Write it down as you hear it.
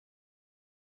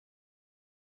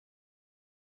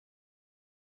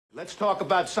Let's talk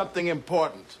about something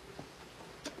important.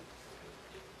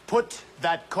 Put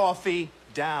that coffee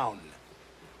down.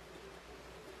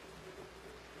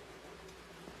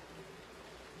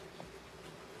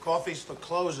 Coffee's for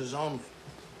closers only.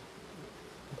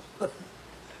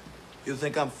 You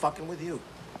think I'm fucking with you?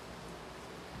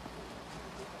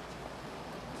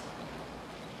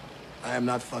 I am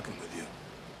not fucking with you.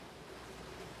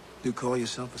 You call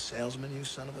yourself a salesman, you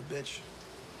son of a bitch?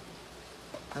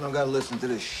 I don't gotta listen to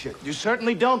this shit. You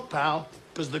certainly don't, pal.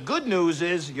 Because the good news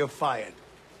is you're fired.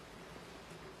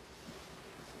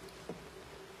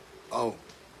 Oh,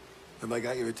 have I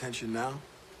got your attention now?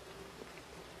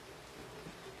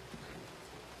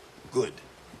 Good.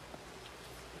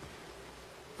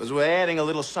 Because we're adding a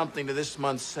little something to this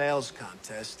month's sales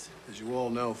contest. As you all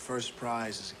know, first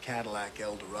prize is a Cadillac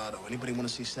Eldorado. Anybody want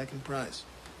to see second prize?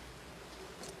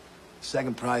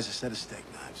 Second prize is a set of steak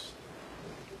knives.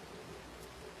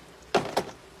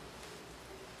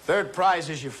 Third prize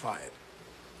is you're fired.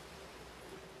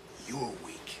 You're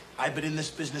weak. I've been in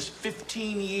this business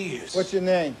 15 years. What's your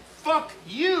name? Fuck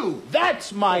you!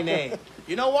 That's my name.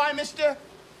 You know why, mister?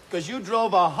 Because you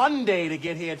drove a Hyundai to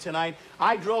get here tonight.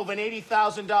 I drove an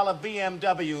 $80,000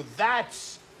 BMW.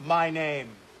 That's my name.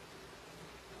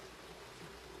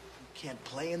 You can't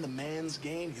play in the man's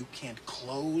game. You can't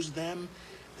close them.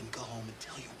 Then go home and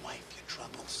tell your wife your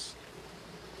troubles.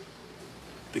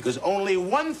 Because only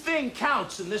one thing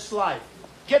counts in this life.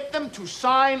 Get them to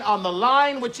sign on the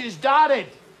line which is dotted.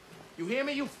 You hear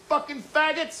me, you fucking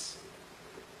faggots?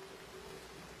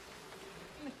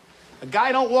 A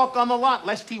guy don't walk on the lot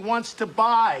lest he wants to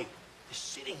buy. They're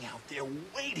sitting out there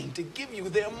waiting to give you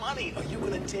their money. Are you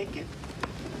gonna take it?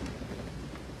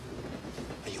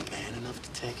 Are you man enough to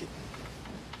take it?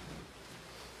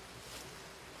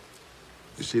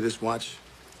 You see this watch?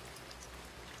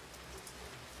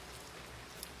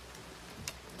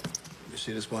 You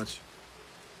see this watch?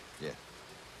 Yeah.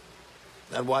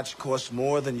 That watch costs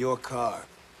more than your car.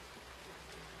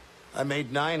 I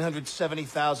made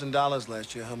 $970,000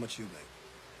 last year. How much you make?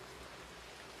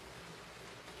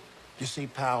 You see,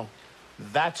 pal,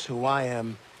 that's who I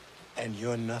am, and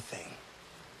you're nothing.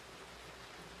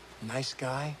 Nice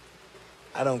guy?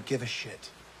 I don't give a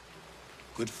shit.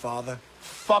 Good father?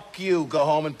 Fuck you. Go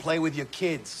home and play with your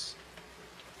kids.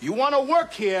 You want to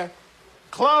work here?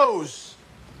 Close.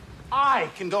 I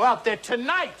can go out there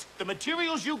tonight. The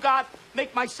materials you got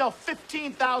make myself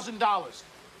 $15,000.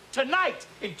 Tonight,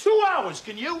 in 2 hours,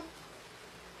 can you?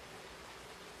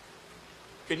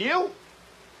 Can you?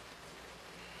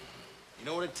 You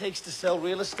know what it takes to sell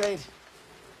real estate?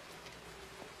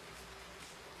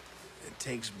 It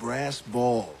takes brass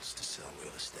balls to sell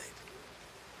real estate.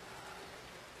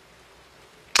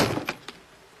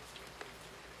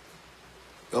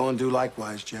 Go and do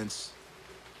likewise, gents.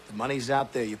 The money's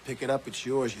out there. You pick it up, it's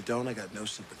yours. You don't, I got no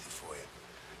sympathy for you.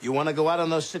 You want to go out on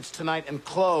those sits tonight and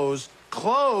close,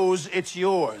 it's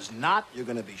yours. Not, you're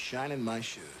going to be shining my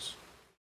shoes.